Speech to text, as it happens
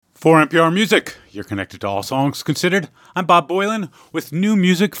For NPR Music, you're connected to All Songs Considered. I'm Bob Boylan with new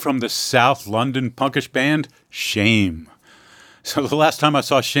music from the South London punkish band Shame. So the last time I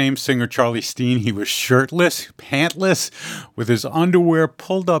saw Shame singer Charlie Steen, he was shirtless, pantless, with his underwear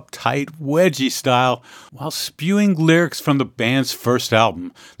pulled up tight, wedgie style, while spewing lyrics from the band's first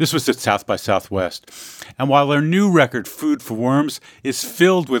album. This was at South by Southwest. And while their new record, Food for Worms, is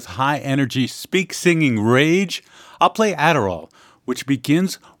filled with high-energy, speak-singing rage, I'll play Adderall, which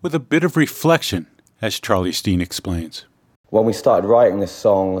begins with a bit of reflection, as Charlie Steen explains. When we started writing this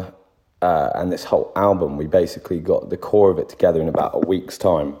song and this whole album, we basically got the core of it together in about a week's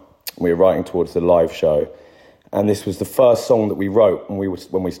time. We were writing towards the live show, and this was the first song that we wrote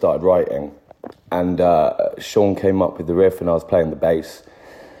when we started writing. And Sean came up with the riff, and I was playing the bass,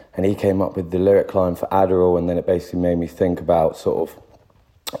 and he came up with the lyric line for Adderall, and then it basically made me think about sort of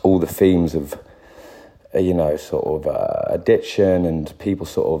all the themes of addiction and people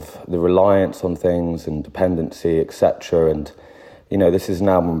sort of the reliance on things and dependency, etc. And, this is an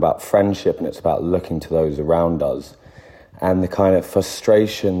album about friendship, and it's about looking to those around us and the kind of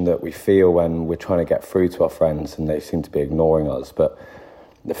frustration that we feel when we're trying to get through to our friends and they seem to be ignoring us. But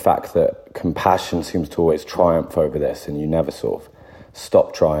the fact that compassion seems to always triumph over this and you never sort of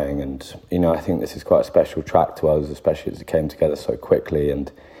stop trying. And, I think this is quite a special track to us, especially as it came together so quickly and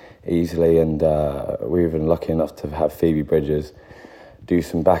easily, and we were even lucky enough to have Phoebe Bridgers do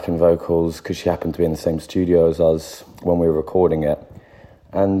some backing vocals because she happened to be in the same studio as us when we were recording it.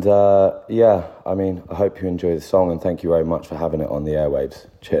 And I hope you enjoy the song, and thank you very much for having it on the airwaves.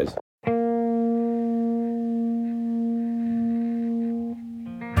 Cheers.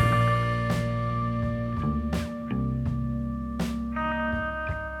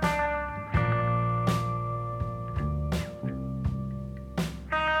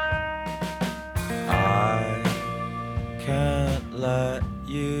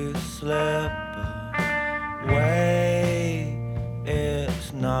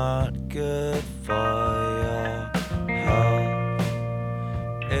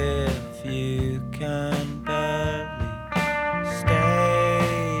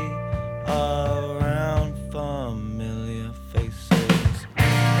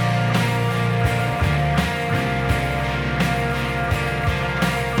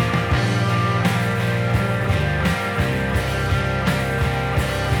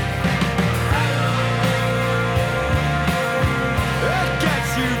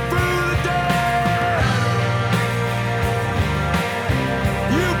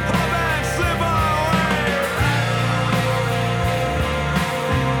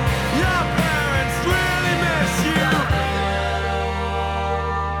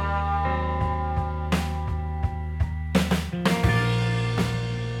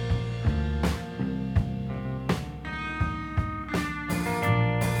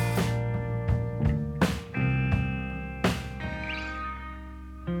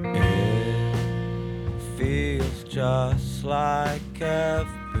 Just like everything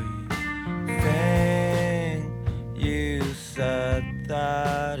you said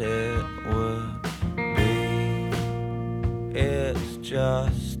that it would be. It's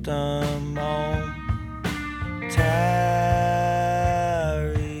just a momentary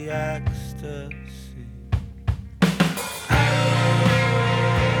ecstasy.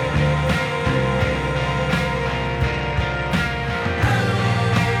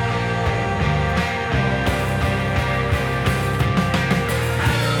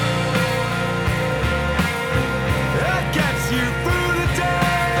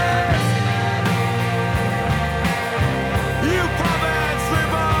 You pop and slip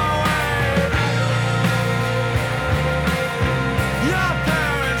away.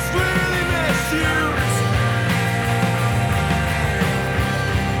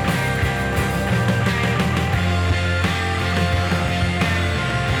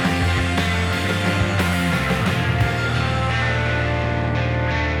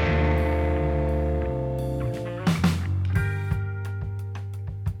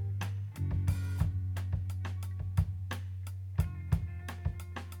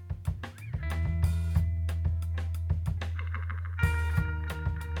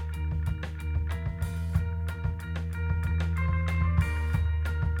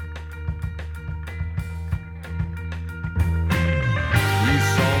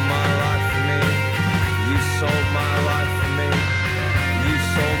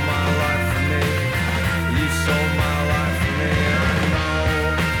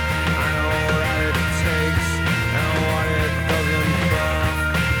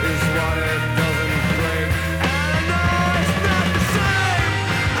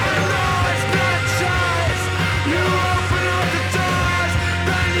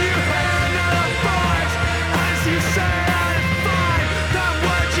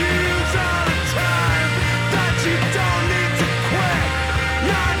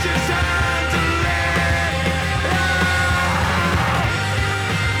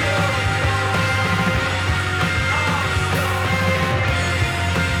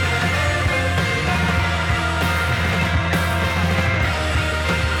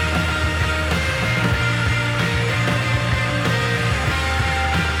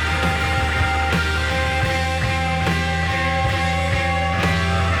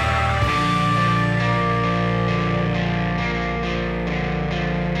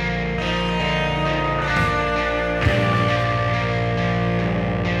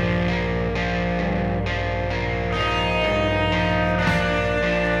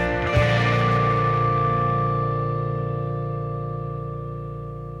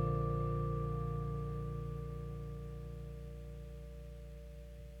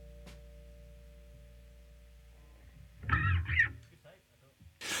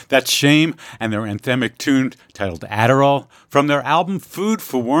 That's Shame and their anthemic tune titled Adderall from their album Food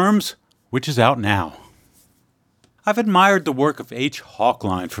for Worms, which is out now. I've admired the work of H.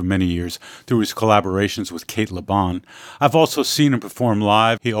 Hawkline for many years through his collaborations with Cate Le Bon. I've also seen him perform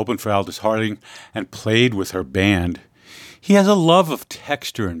live. He opened for Aldous Harding and played with her band. He has a love of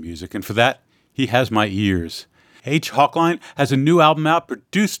texture in music, and for that, he has my ears. H. Hawkline has a new album out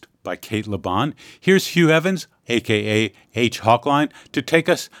produced by Cate Le Bon. Here's Hugh Evans, a.k.a. H. Hawkline, to take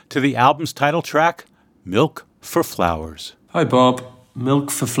us to the album's title track, Milk for Flowers. Hi Bob.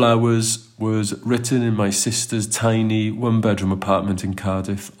 Milk for Flowers was written in my sister's tiny one-bedroom apartment in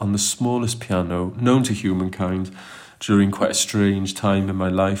Cardiff on the smallest piano known to humankind during quite a strange time in my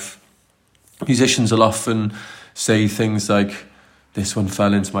life. Musicians will often say things like, this one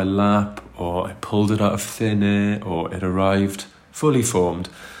fell into my lap, or I pulled it out of thin air, or it arrived fully formed.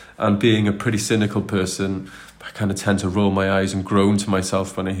 And being a pretty cynical person, I kind of tend to roll my eyes and groan to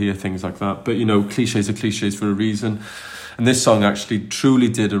myself when I hear things like that. But, you know, cliches are cliches for a reason. And this song actually truly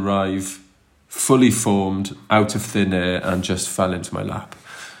did arrive fully formed, out of thin air, and just fell into my lap.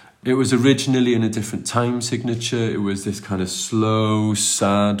 It was originally in a different time signature. It was this kind of slow,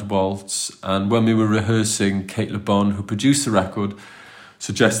 sad waltz. And when we were rehearsing, Cate Le Bon, who produced the record,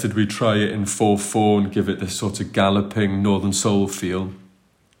 suggested we try it in 4/4 and give it this sort of galloping Northern Soul feel.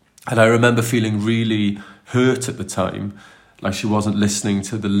 And I remember feeling really hurt at the time, like she wasn't listening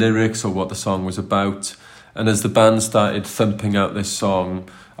to the lyrics or what the song was about. And as the band started thumping out this song,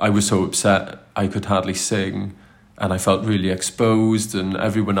 I was so upset I could hardly sing. And I felt really exposed, and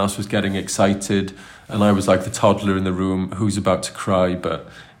everyone else was getting excited. And I was like the toddler in the room who's about to cry but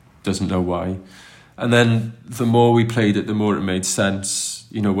doesn't know why. And then the more we played it, the more it made sense.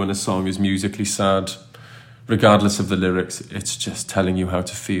 You know, when a song is musically sad, regardless of the lyrics, it's just telling you how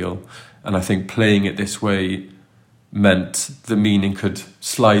to feel. And I think playing it this way meant the meaning could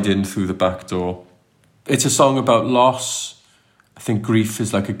slide in through the back door. It's a song about loss. I think grief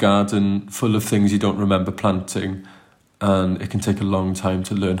is like a garden full of things you don't remember planting, and it can take a long time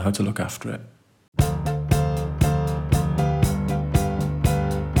to learn how to look after it.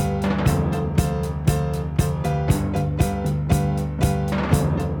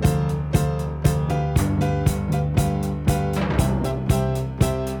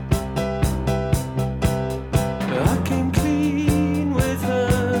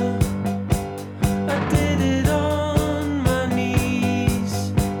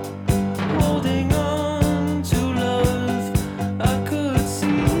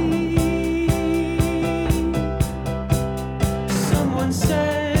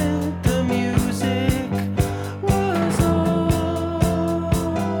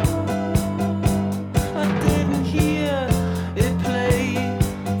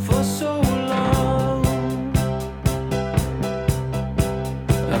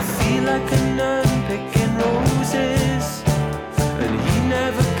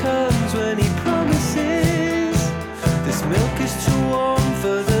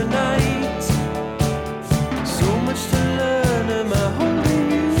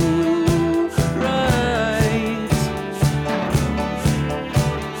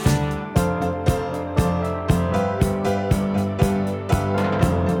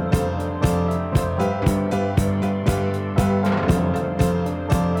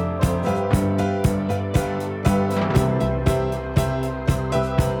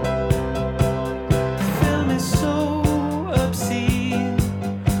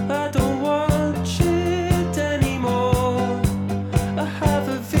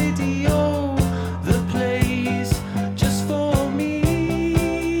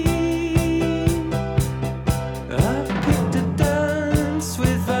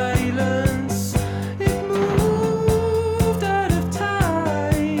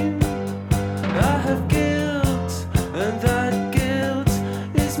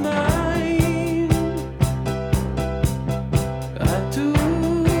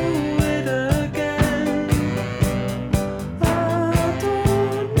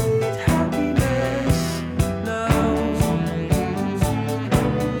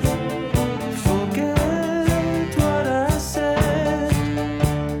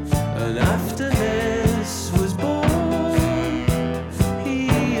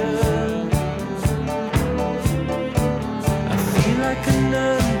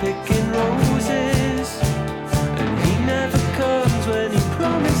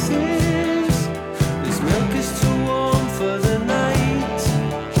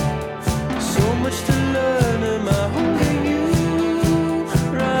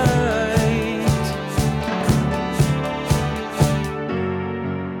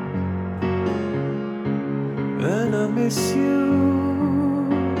 miss you.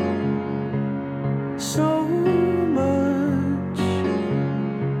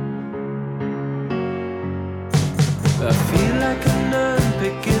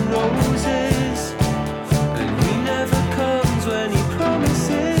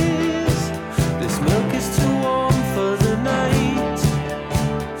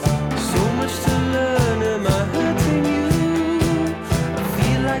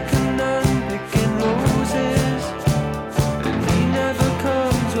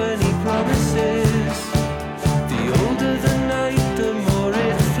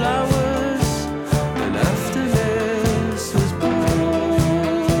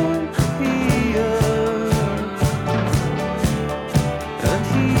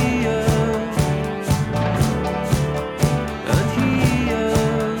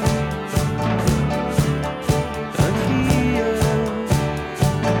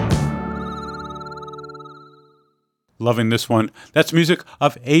 Loving this one. That's music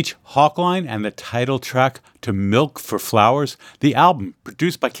of H. Hawkline and the title track to Milk for Flowers. The album,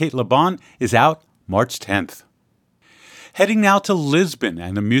 produced by Kate Laban, is out March 10th. Heading now to Lisbon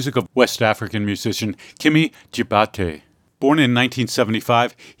and the music of West African musician Kimi Djibate. Born in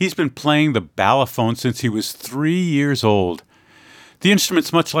 1975, he's been playing the balafon since he was 3 years old. The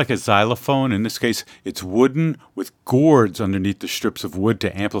instrument's much like a xylophone. In this case, it's wooden with gourds underneath the strips of wood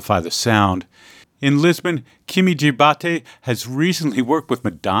to amplify the sound. In Lisbon, Kimi Djibate has recently worked with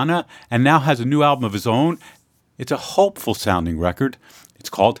Madonna and now has a new album of his own. It's a hopeful-sounding record. It's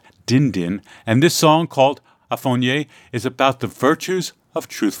called Din Din, and this song, called Afonye, is about the virtues of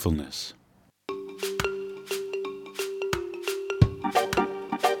truthfulness.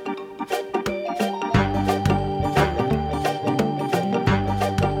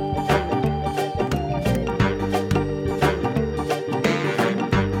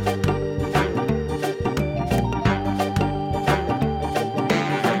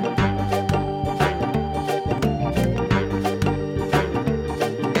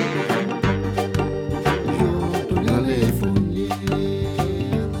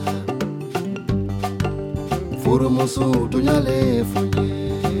 Foromoso tunyale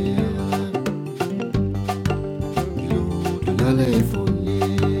fonye, yo tunyale fonye,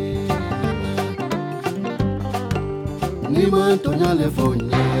 nima tunyale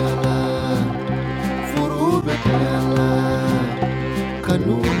fonye la, foro betala,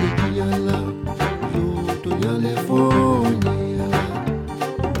 kanu betala, yo tunyale fonye la.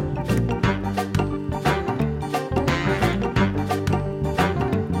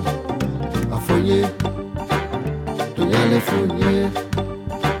 Afonye. Afonye,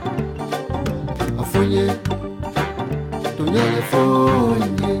 afonye, tonyale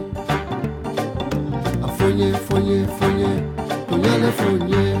fonye, afonye, fonye, fonye, tonyale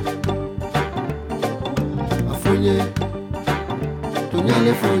fonye, afonye,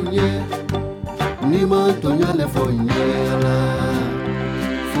 tonyale fonye, nima tonyale fonye la,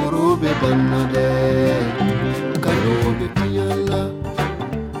 forobe banade, karobe tiyala,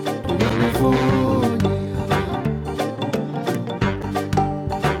 tonyale fonye.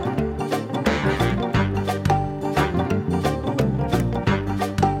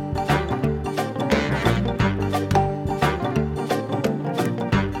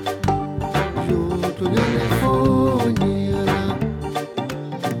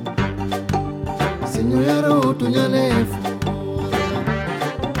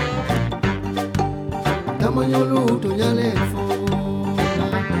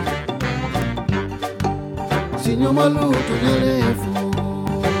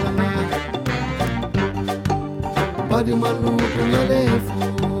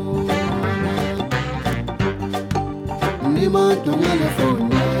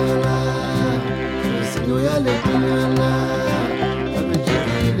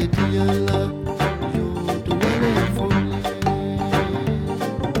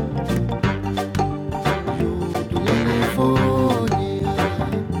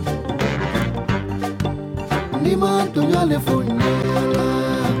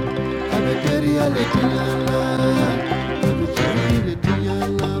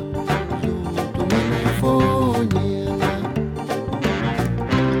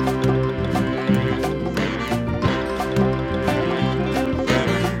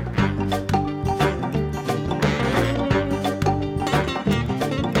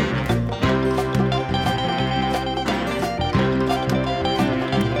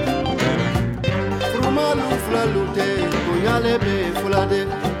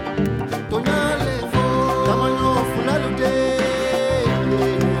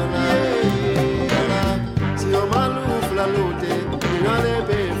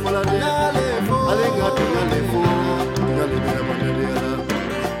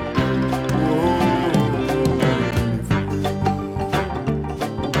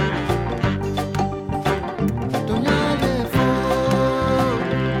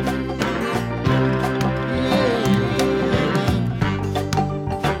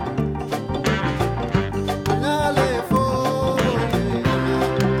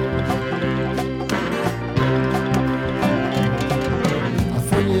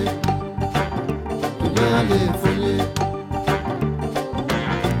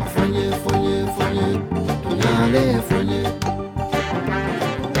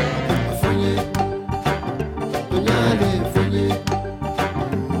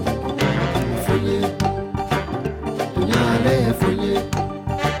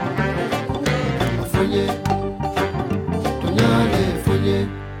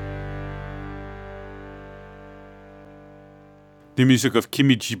 The music of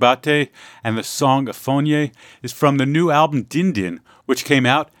Kimi Jibate and the song Afonye is from the new album Din Din, which came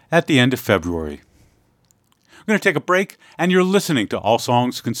out at the end of February. I'm going to take a break, and you're listening to All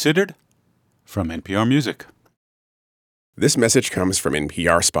Songs Considered from NPR Music. This message comes from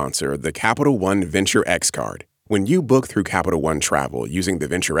NPR sponsor, the Capital One Venture X Card. When you book through Capital One Travel using the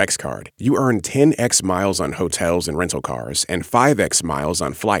Venture X Card, you earn 10x miles on hotels and rental cars and 5x miles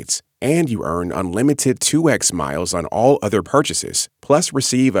on flights. And you earn unlimited 2x miles on all other purchases, plus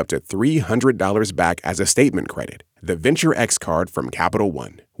receive up to $300 back as a statement credit. The Venture X Card from Capital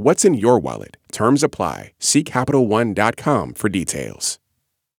One. What's in your wallet? Terms apply. See CapitalOne.com for details.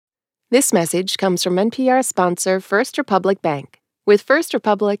 This message comes from NPR sponsor First Republic Bank. With First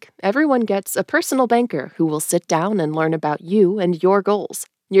Republic, everyone gets a personal banker who will sit down and learn about you and your goals.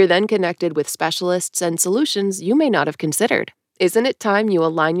 You're then connected with specialists and solutions you may not have considered. Isn't it time you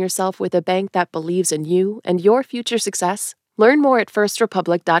align yourself with a bank that believes in you and your future success? Learn more at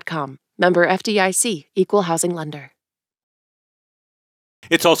firstrepublic.com. Member FDIC, Equal Housing Lender.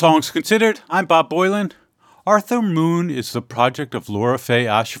 It's All Songs Considered. I'm Bob Boilen. Arthur Moon is the project of Laura Faye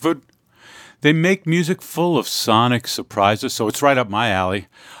Ashford. They make music full of sonic surprises, so it's right up my alley.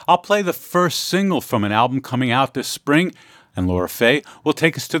 I'll play the first single from an album coming out this spring, and Laura Faye will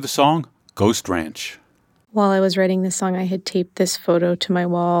take us to the song Ghost Ranch. While I was writing this song, I had taped this photo to my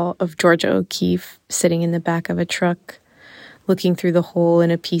wall of Georgia O'Keeffe sitting in the back of a truck, looking through the hole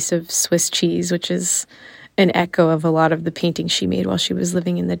in a piece of Swiss cheese, which is an echo of a lot of the paintings she made while she was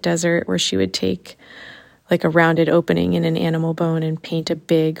living in the desert, where she would take like a rounded opening in an animal bone and paint a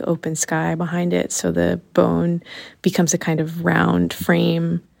big open sky behind it. So the bone becomes a kind of round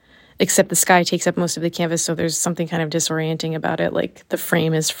frame, except the sky takes up most of the canvas. So there's something kind of disorienting about it. Like the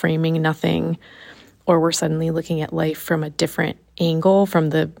frame is framing nothing, or we're suddenly looking at life from a different angle, from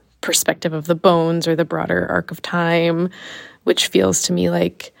the perspective of the bones or the broader arc of time, which feels to me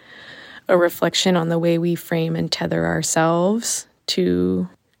like a reflection on the way we frame and tether ourselves to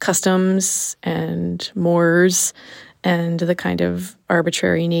customs and mores and the kind of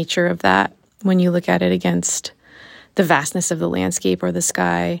arbitrary nature of that when you look at it against the vastness of the landscape or the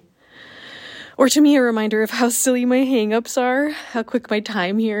sky. Or to me, a reminder of how silly my hang-ups are, how quick my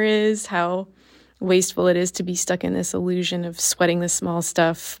time here is, how wasteful it is to be stuck in this illusion of sweating the small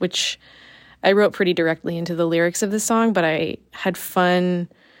stuff, which I wrote pretty directly into the lyrics of the song, but I had fun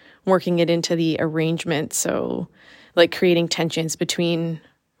working it into the arrangement. So like creating tensions between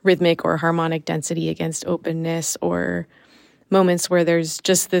rhythmic or harmonic density against openness, or moments where there's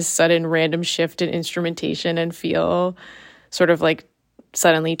just this sudden random shift in instrumentation and feel, sort of like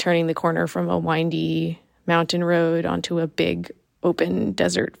suddenly turning the corner from a windy mountain road onto a big open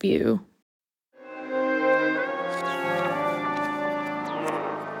desert view.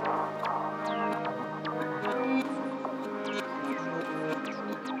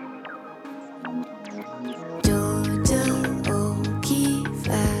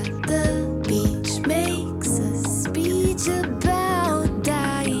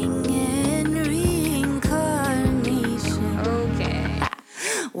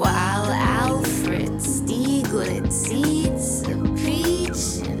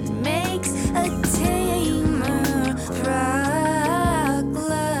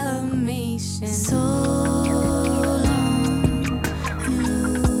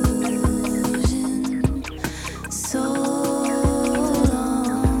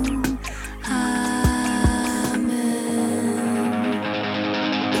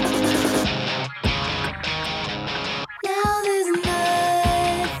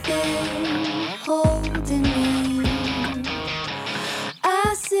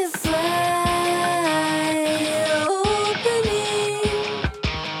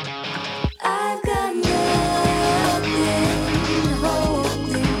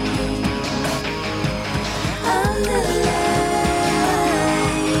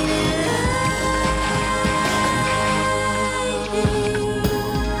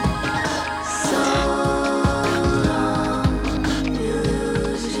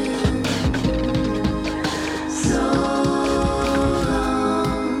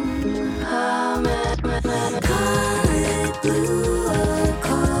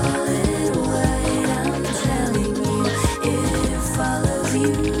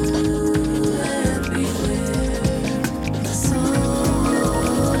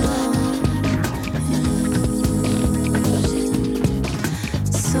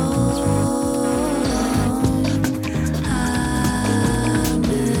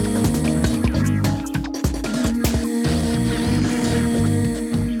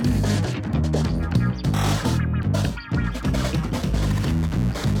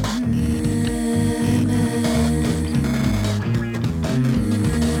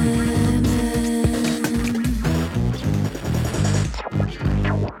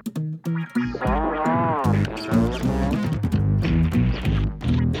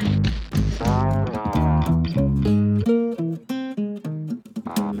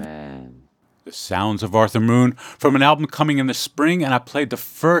 The Sounds of Arthur Moon, from an album coming in the spring, and I played the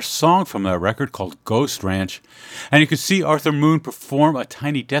first song from that record called Ghost Ranch. And you can see Arthur Moon perform a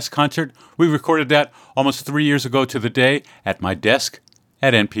Tiny Desk concert. We recorded that almost 3 years ago to the day at my desk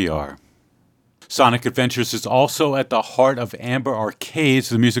at NPR. Sonic Adventures is also at the heart of Amber Arcades,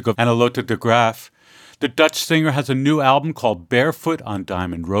 the music of Annelotte de Graaf. The Dutch singer has a new album called Barefoot on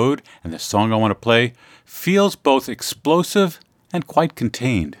Diamond Road, and the song I want to play feels both explosive and quite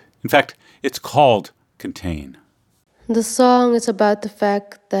contained. In fact, it's called Contain. The song is about the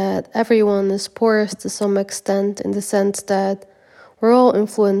fact that everyone is porous to some extent, in the sense that we're all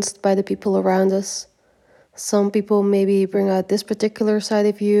influenced by the people around us. Some people maybe bring out this particular side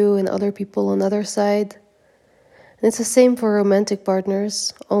of you and other people another side. And it's the same for romantic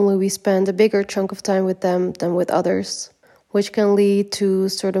partners, only we spend a bigger chunk of time with them than with others, which can lead to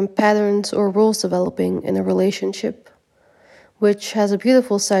certain patterns or rules developing in a relationship, which has a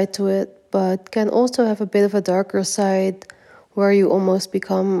beautiful side to it, but can also have a bit of a darker side where you almost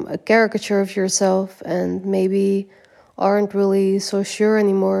become a caricature of yourself and maybe aren't really so sure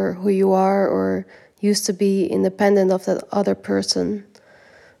anymore who you are or used to be independent of that other person.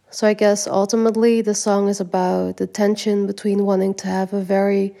 So I guess ultimately the song is about the tension between wanting to have a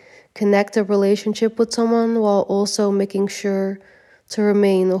very connected relationship with someone while also making sure to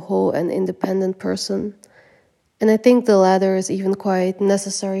remain a whole and independent person. And I think the latter is even quite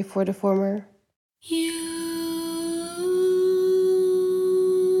necessary for the former. You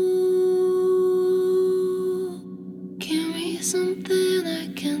give me something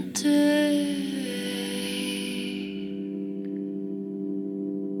I can take.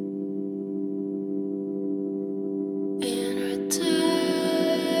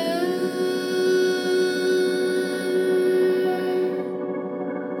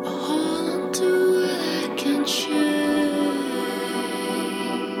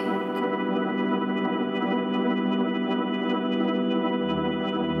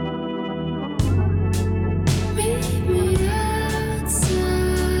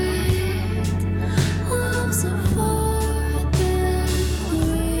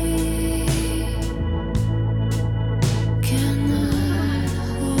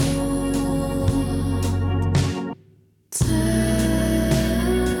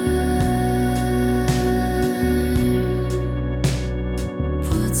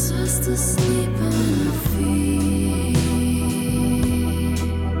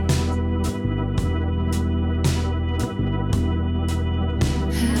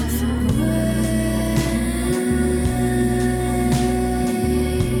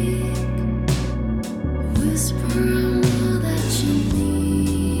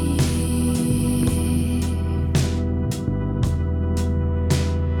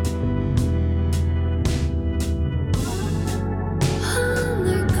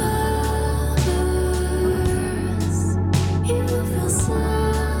 Undercover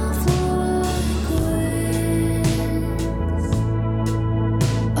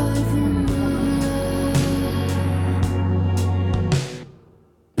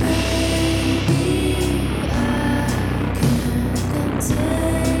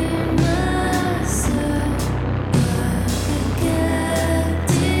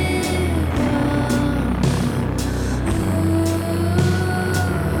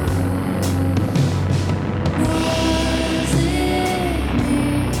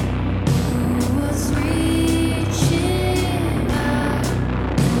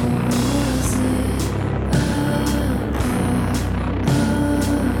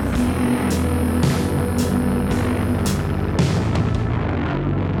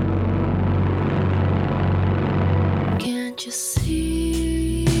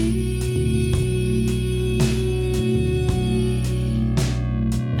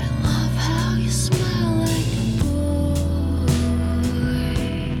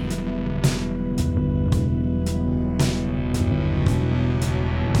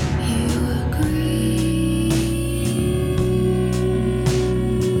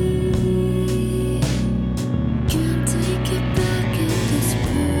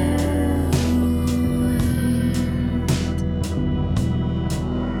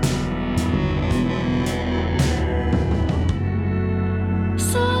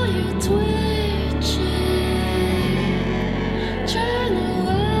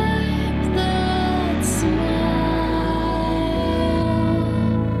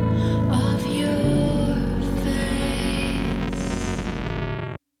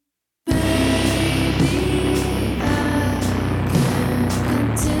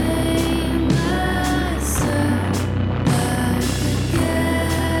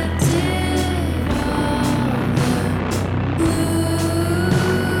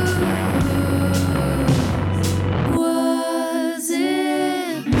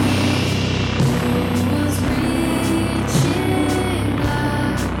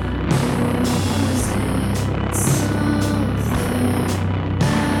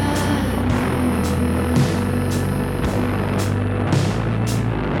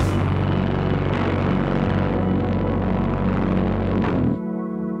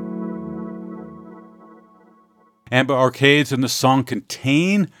Amber Arcades and the song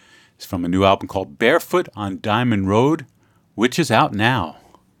Contain is from a new album called Barefoot on Diamond Road, which is out now.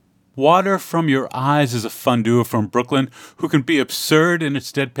 Water From Your Eyes is a fun duo from Brooklyn who can be absurd in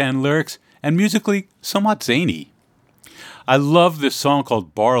its deadpan lyrics and musically somewhat zany. I love this song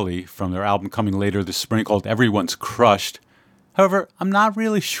called Barley from their album coming later this spring called Everyone's Crushed. However, I'm not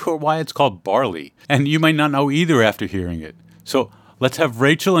really sure why it's called Barley, and you might not know either after hearing it. So let's have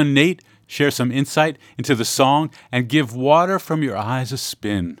Rachel and Nate share some insight into the song and give Water From Your Eyes a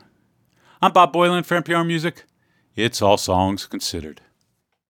spin. I'm Bob Boylan for NPR Music. It's All Songs Considered.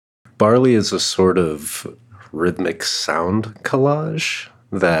 Barley is a sort of rhythmic sound collage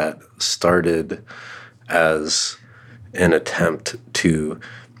that started as an attempt to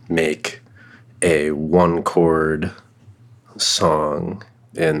make a one-chord song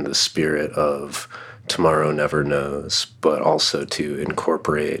in the spirit of Tomorrow Never Knows, but also to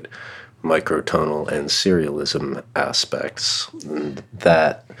incorporate microtonal and serialism aspects. And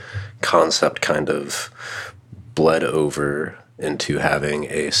that concept kind of bled over into having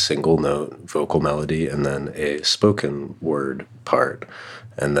a single note vocal melody and then a spoken word part,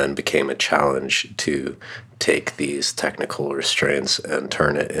 and then became a challenge to take these technical restraints and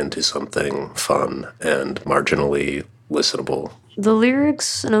turn it into something fun and marginally listenable. The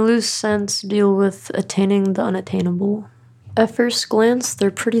lyrics, in a loose sense, deal with attaining the unattainable. At first glance,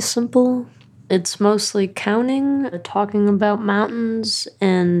 they're pretty simple. It's mostly counting, talking about mountains,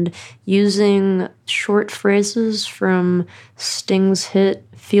 and using short phrases from Sting's hit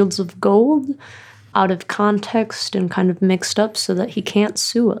Fields of Gold out of context and kind of mixed up so that he can't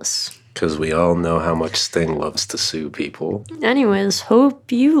sue us. Because we all know how much Sting loves to sue people. Anyways,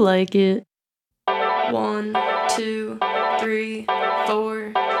 hope you like it. 1, 2, 3,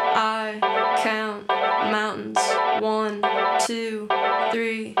 4. I count mountains. 1, 2,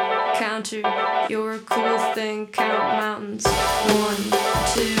 3. Counter, you're a cool thing. Count mountains. 1,